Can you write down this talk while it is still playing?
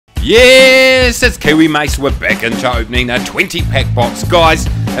Yes, it's Kiwi Mace. We're back into opening a 20-pack box. Guys,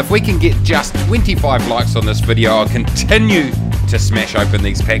 if we can get just 25 likes on this video, I'll continue to smash open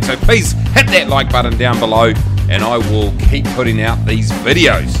these packs. So please hit that like button down below and I will keep putting out these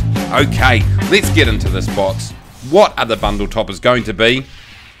videos. Okay, let's get into this box. What are the bundle toppers going to be?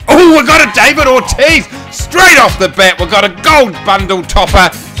 Oh, we got a David Ortiz! Straight off the bat, we got a gold bundle topper.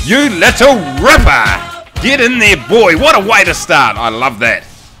 You little ripper! Get in there, boy. What a way to start. I love that.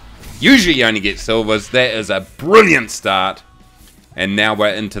 Usually you only get silvers. That is a brilliant start. And now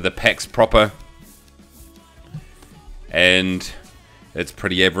we're into the packs proper. And it's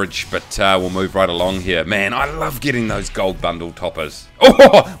pretty average, but we'll move right along here. Man, I love getting those gold bundle toppers.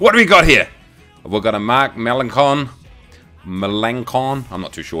 Oh, what do we got here? We've got a Mark Melancon. I'm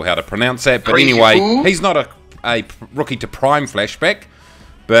not too sure how to pronounce that. But anyway, he's not a rookie to prime flashback.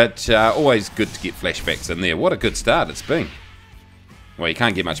 But always good to get flashbacks in there. What a good start it's been. Well, you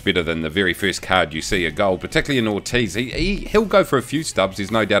can't get much better than the very first card you see a gold, particularly in Ortiz. He'll go for a few stubs, there's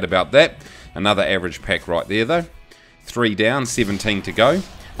no doubt about that. Another average pack right there, though. 3 down, 17 to go.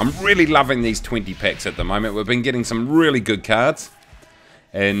 I'm really loving these 20 packs at the moment. We've been getting some really good cards.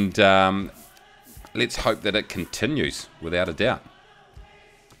 And let's hope that it continues, without a doubt.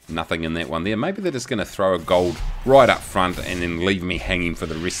 Nothing in that one there. Maybe they're just going to throw a gold right up front and then leave me hanging for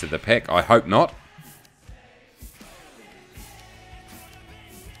the rest of the pack. I hope not.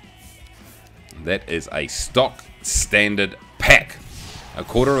 That is a stock standard pack. A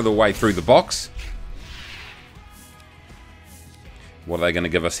quarter of the way through the box. What are they going to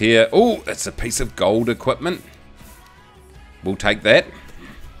give us here? Oh, it's a piece of gold equipment. We'll take that.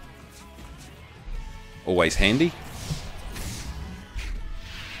 Always handy.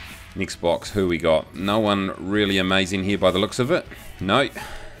 Next box, who we got? No one really amazing here by the looks of it. No,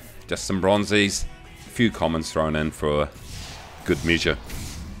 just some bronzies. A few commons thrown in for good measure.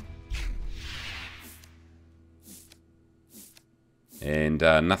 And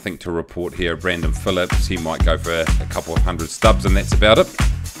nothing to report here. Brandon Phillips, he might go for a couple of hundred stubs and that's about it.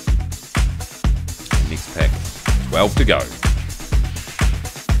 Next pack, 12 to go.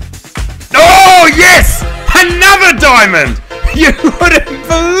 Oh yes! Another diamond! You wouldn't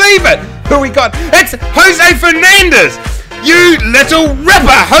believe it! Who we got? It's Jose Fernandez! You little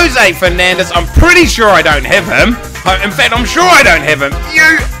ripper! Jose Fernandez, I'm pretty sure I don't have him. In fact, I'm sure I don't have him.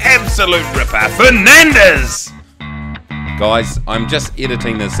 You absolute ripper! Fernandez! Guys, I'm just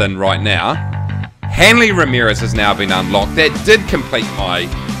editing this in right now. Hanley Ramirez has now been unlocked. That did complete my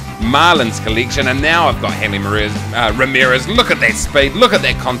Marlins collection, and now I've got Hanley Ramirez. Look at that speed, look at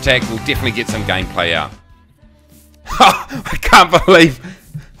that contact. We'll definitely get some gameplay out. I can't believe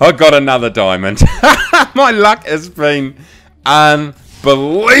I got another diamond. My luck has been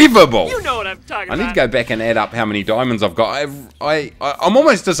unbelievable. You know what I'm talking about. I need to go back and add up how many diamonds I've got. I'm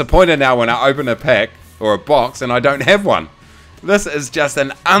almost disappointed now when I open a pack or a box and I don't have one. This is just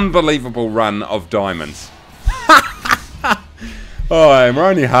an unbelievable run of diamonds. Oh, we're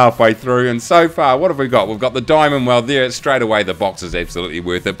only halfway through and so far, what have we got? We've got the diamond well there. Straight away the box is absolutely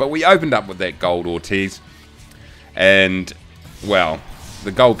worth it. But we opened up with that gold Ortiz. And, well,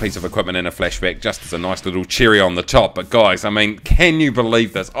 the gold piece of equipment in a flashback just as a nice little cherry on the top. But guys, I mean, can you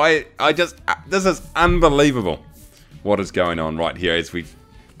believe this? This is unbelievable. What is going on right here as we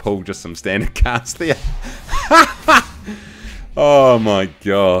pull just some standard cards there. Oh my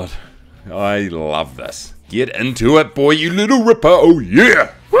god. I love this. Get into it, boy, you little ripper. Oh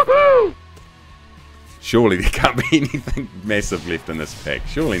yeah. Woohoo! Surely there can't be anything massive left in this pack.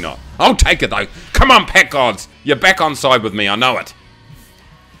 Surely not. I'll take it though. Come on, pack gods. You're back on side with me, I know it.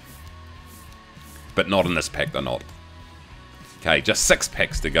 But not in this pack, they're not. Okay, just 6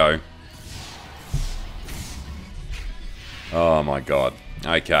 packs to go. Oh my god.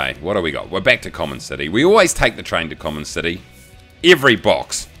 Okay, what do we got? We're back to Common City. We always take the train to Common City. Every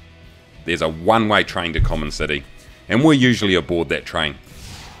box, there's a one-way train to Common City. And we're usually aboard that train.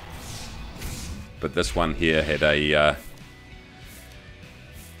 But this one here had a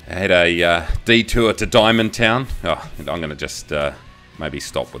detour to Diamond Town. Oh, I'm going to just maybe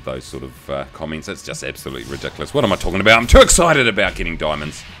stop with those sort of comments. It's just absolutely ridiculous. What am I talking about? I'm too excited about getting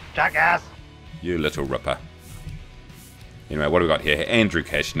diamonds. Jackass! You little ripper. Anyway, what do we got here? Andrew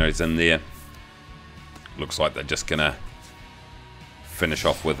Cashner's in there. Looks like they're just going to finish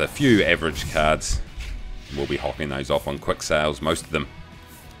off with a few average cards. We'll be hopping those off on quick sales, most of them.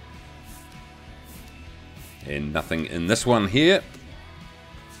 And nothing in this one here.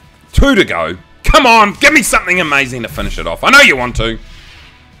 2 to go. Come on, give me something amazing to finish it off. I know you want to.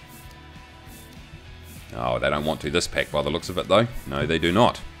 Oh, they don't want to this pack by the looks of it, though. No, they do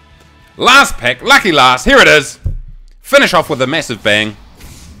not. Last pack, lucky last. Here it is. Finish off with a massive bang.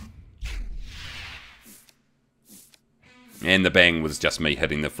 And the bang was just me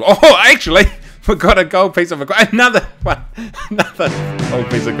hitting the floor. Oh, actually, we got a gold piece of equipment. Another one. Another gold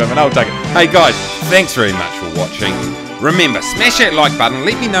piece of equipment. I'll take it. Hey, guys, thanks very much for watching. Remember, smash that like button.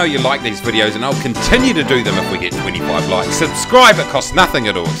 Let me know you like these videos, and I'll continue to do them if we get 25 likes. Subscribe. It costs nothing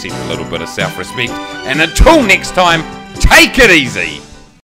at all except a little bit of self-respect. And until next time, take it easy.